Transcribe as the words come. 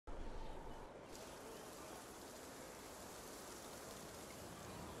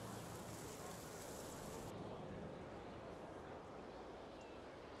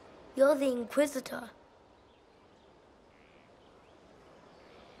You're the Inquisitor.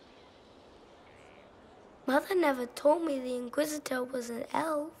 Mother never told me the Inquisitor was an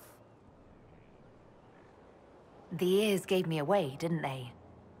elf. The ears gave me away, didn't they?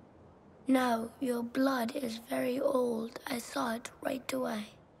 No, your blood is very old. I saw it right away.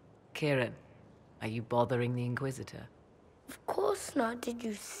 Kieran, are you bothering the Inquisitor? Of course not. Did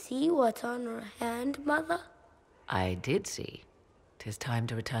you see what's on her hand, Mother? I did see. 'Tis time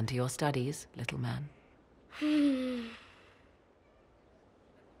to return to your studies, little man.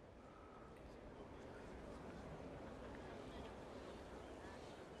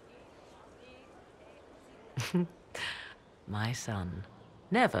 My son.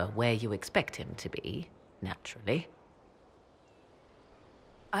 Never where you expect him to be, naturally.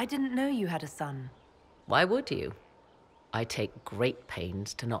 I didn't know you had a son. Why would you? I take great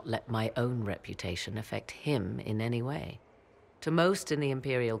pains to not let my own reputation affect him in any way. To most in the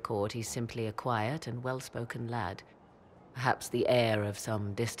Imperial Court, he's simply a quiet and well-spoken lad, perhaps the heir of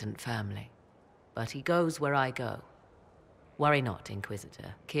some distant family. But he goes where I go. Worry not,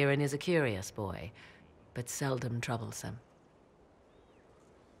 Inquisitor. Kieran is a curious boy, but seldom troublesome.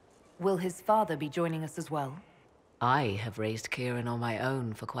 Will his father be joining us as well? I have raised Kieran on my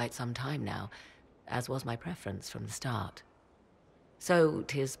own for quite some time now, as was my preference from the start. So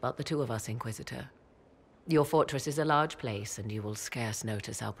 'tis but the two of us, Inquisitor. Your fortress is a large place, and you will scarce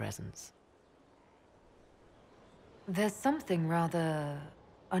notice our presence. There's something rather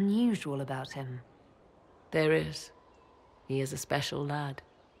unusual about him. There is. He is a special lad.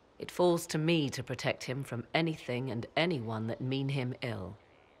 It falls to me to protect him from anything and anyone that mean him ill.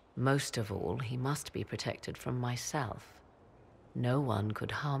 Most of all, he must be protected from myself. No one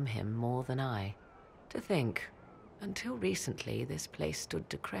could harm him more than I. To think, until recently, this place stood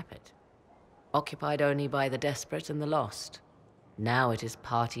decrepit, occupied only by the desperate and the lost. Now it is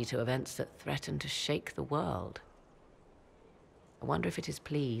party to events that threaten to shake the world. I wonder if it is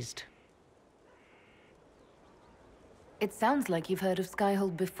pleased. It sounds like you've heard of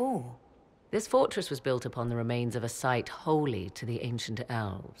Skyhold before. This fortress was built upon the remains of a site holy to the ancient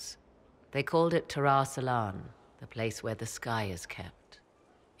elves. They called it Tara Salan, the place where the sky is kept.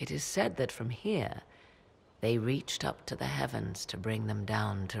 It is said that from here, they reached up to the heavens to bring them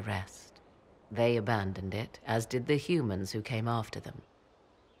down to rest. They abandoned it, as did the humans who came after them.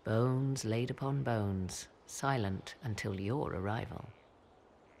 Bones laid upon bones, silent until your arrival.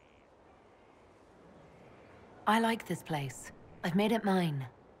 I like this place. I've made it mine.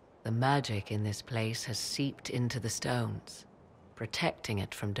 The magic in this place has seeped into the stones, protecting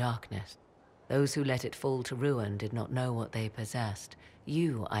it from darkness. Those who let it fall to ruin did not know what they possessed.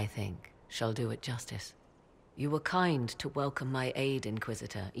 You, I think, shall do it justice. You were kind to welcome my aid,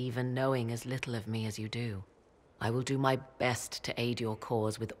 Inquisitor, even knowing as little of me as you do. I will do my best to aid your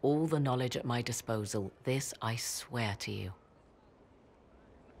cause with all the knowledge at my disposal. This I swear to you.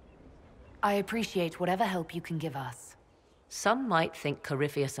 I appreciate whatever help you can give us. Some might think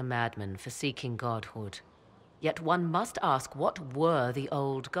Corypheus a madman for seeking godhood. Yet one must ask, what were the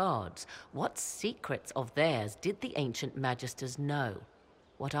old gods? What secrets of theirs did the ancient magisters know?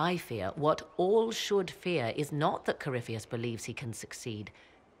 What I fear, what all should fear, is not that Corypheus believes he can succeed.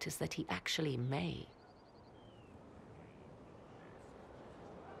 'Tis that he actually may.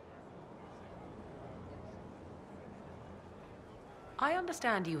 I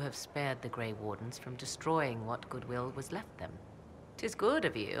understand you have spared the Grey Wardens from destroying what goodwill was left them. 'Tis good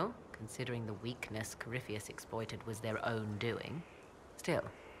of you, considering the weakness Corypheus exploited was their own doing. Still,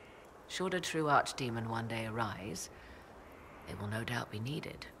 should a true archdemon one day arise, they will no doubt be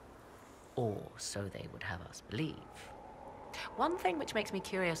needed. Or so they would have us believe. One thing which makes me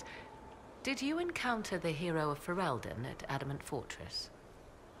curious, did you encounter the hero of Ferelden at Adamant Fortress?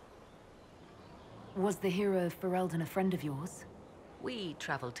 Was the hero of Ferelden a friend of yours? We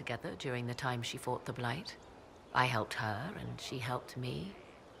traveled together during the time she fought the Blight. I helped her, and she helped me.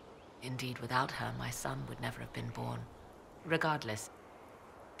 Indeed, without her, my son would never have been born. Regardless,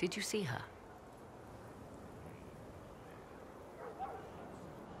 did you see her?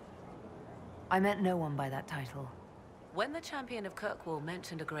 I met no one by that title. When the champion of Kirkwall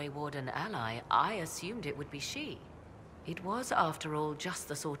mentioned a Grey Warden ally, I assumed it would be she. It was, after all, just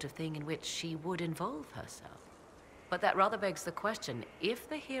the sort of thing in which she would involve herself. But that rather begs the question, if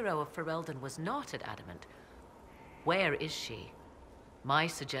the hero of Ferelden was not at Adamant, where is she? My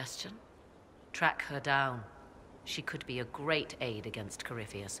suggestion? Track her down. She could be a great aid against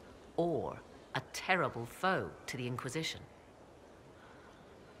Corypheus, or a terrible foe to the Inquisition.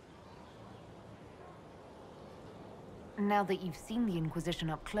 Now that you've seen the Inquisition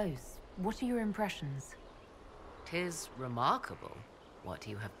up close, what are your impressions? 'Tis remarkable. what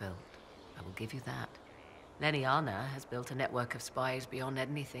you have built. I will give you that. Leniana has built a network of spies beyond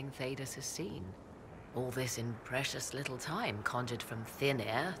anything Thedas has seen. All this in precious little time, conjured from thin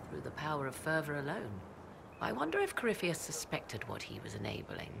air through the power of fervor alone. I wonder if Corypheus suspected what he was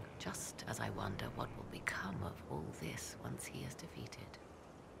enabling, just as I wonder what will become of all this once he is defeated.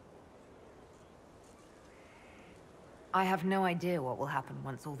 I have no idea what will happen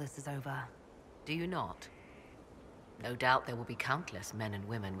once all this is over. Do you not? No doubt there will be countless men and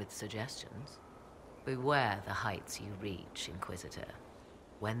women with suggestions. Beware the heights you reach, Inquisitor.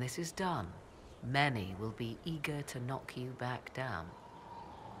 When this is done, many will be eager to knock you back down.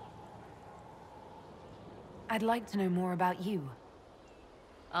 I'd like to know more about you.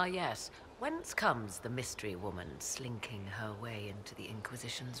 Ah yes, whence comes the mystery woman slinking her way into the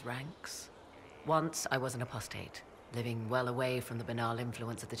Inquisition's ranks? Once I was an apostate, living well away from the banal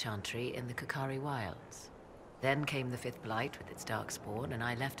influence of the Chantry in the Kukari Wilds. Then came the Fifth Blight with its darkspawn, and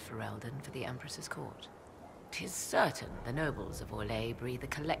I left Ferelden for the Empress's court. 'Tis certain the nobles of Orlais breathe a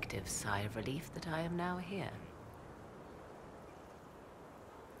collective sigh of relief that I am now here.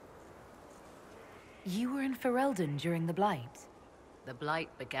 You were in Ferelden during the Blight? The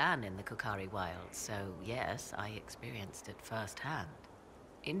Blight began in the Kukari Wilds, so yes, I experienced it firsthand.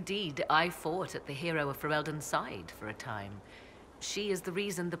 Indeed, I fought at the hero of Ferelden's side for a time. She is the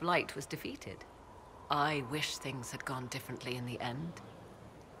reason the Blight was defeated. I wish things had gone differently in the end.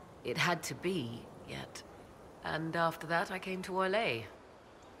 It had to be, yet. And after that, I came to Orlais.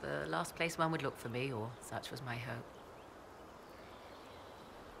 The last place one would look for me, or such was my hope.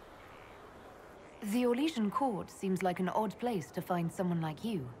 The Orlesian court seems like an odd place to find someone like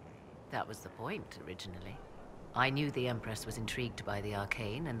you. That was the point, originally. I knew the Empress was intrigued by the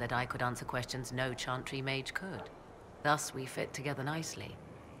arcane, and that I could answer questions no Chantry mage could. Thus, we fit together nicely.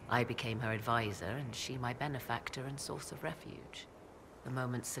 I became her advisor, and she my benefactor and source of refuge. The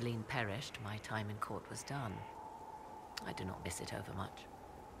moment Celine perished, my time in court was done. I do not miss it overmuch.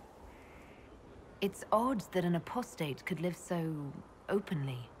 It's odd that an apostate could live so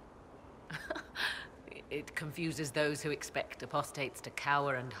openly. It confuses those who expect apostates to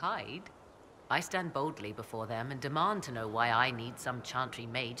cower and hide. I stand boldly before them and demand to know why I need some Chantry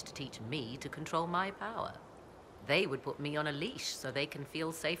mage to teach me to control my power. They would put me on a leash so they can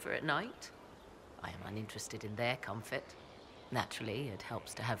feel safer at night. I am uninterested in their comfort. Naturally, it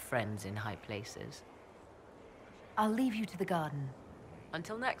helps to have friends in high places. I'll leave you to the garden.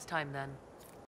 Until next time, then.